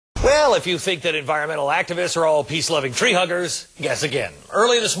Well, if you think that environmental activists are all peace-loving tree huggers, guess again.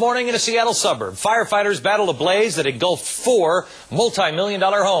 Early this morning in a Seattle suburb, firefighters battled a blaze that engulfed 4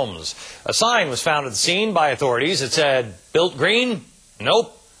 multi-million-dollar homes. A sign was found at the scene by authorities that said, "Built green?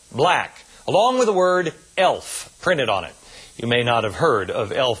 Nope, black," along with the word ELF printed on it. You may not have heard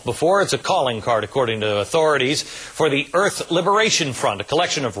of ELF before. It's a calling card, according to authorities, for the Earth Liberation Front, a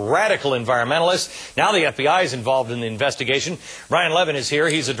collection of radical environmentalists. Now the FBI is involved in the investigation. Brian Levin is here.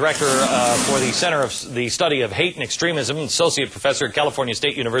 He's a director for the Center of the Study of Hate and Extremism, associate professor at California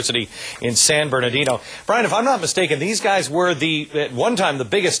State University in San Bernardino. Brian, if I'm not mistaken, these guys were at one time the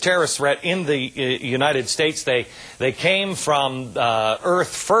biggest terrorist threat in the United States. They came from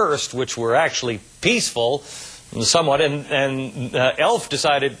Earth First, which were actually peaceful somewhat, and ELF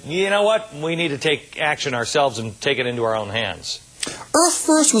decided, you know what, we need to take action ourselves and take it into our own hands. Earth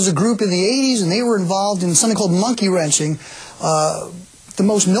First was a group in the 80s, and they were involved in something called monkey wrenching, the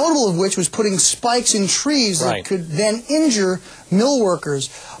most notable of which was putting spikes in trees that could then injure mill workers.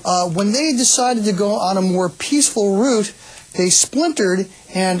 When they decided to go on a more peaceful route, they splintered,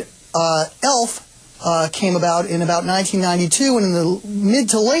 and ELF came about in about 1992, and in the mid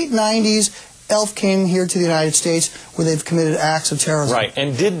to late 90s, ELF came here to the United States, where they've committed acts of terrorism. Right,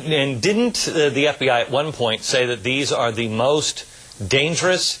 and didn't the FBI at one point say that these are the most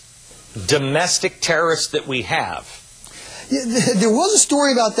dangerous domestic terrorists that we have? Yeah, there was a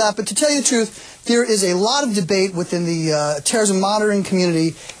story about that, but to tell you the truth, there is a lot of debate within the terrorism monitoring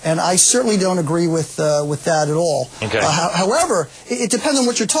community, and I certainly don't agree with that at all. Okay. However, it depends on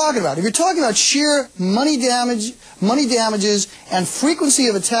what you're talking about. If you're talking about sheer money damages, and frequency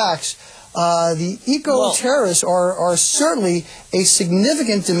of attacks, the eco-terrorists are certainly a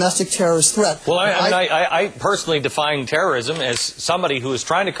significant domestic terrorist threat. Well, I personally define terrorism as somebody who is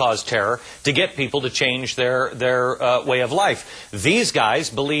trying to cause terror to get people to change their way of life. These guys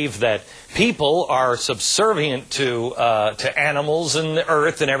believe that people are subservient to animals and the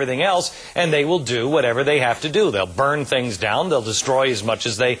earth and everything else, and they will do whatever they have to do. They'll burn things down. They'll destroy as much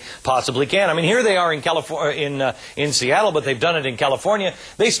as they possibly can. I mean, here they are in California, in Seattle, but they've done it in California.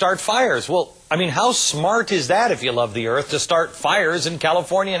 They start fires. Well, I mean, how smart is that, if you love the earth, to start fires in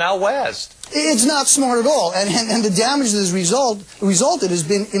California and out west? It's not smart at all, and the damage that has resulted has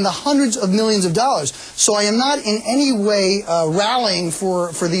been in the hundreds of millions of dollars. So I am not in any way rallying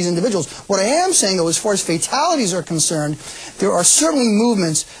for these individuals. What I am saying, though, as far as fatalities are concerned, there are certainly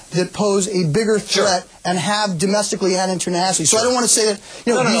movements that pose a bigger threat and have domestically and internationally. So I don't want to say that,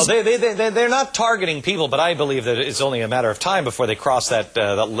 you know, no, they're not targeting people, but I believe that it's only a matter of time before they cross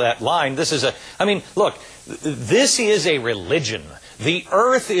that line. This is I mean, look, this is a religion. The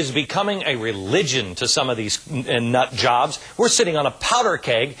earth is becoming a religion to some of these nut jobs. We're sitting on a powder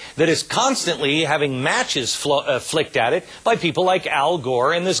keg that is constantly having matches flicked at it by people like Al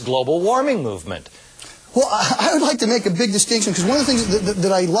Gore and this global warming movement. Well, I would like to make a big distinction, because one of the things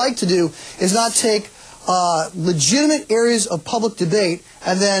that I like to do is not take legitimate areas of public debate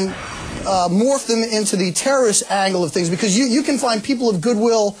and then morph them into the terrorist angle of things, because you can find people of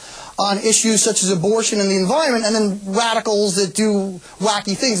goodwill on issues such as abortion and the environment, and then radicals that do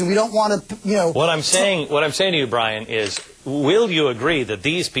wacky things, and we don't want to, you know. What I'm saying to you, Brian, is, will you agree that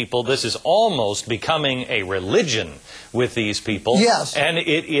these people, this is almost becoming a religion with these people? Yes. And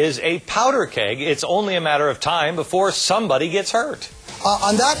it is a powder keg. It's only a matter of time before somebody gets hurt.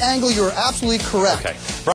 On that angle, you're absolutely correct. Okay.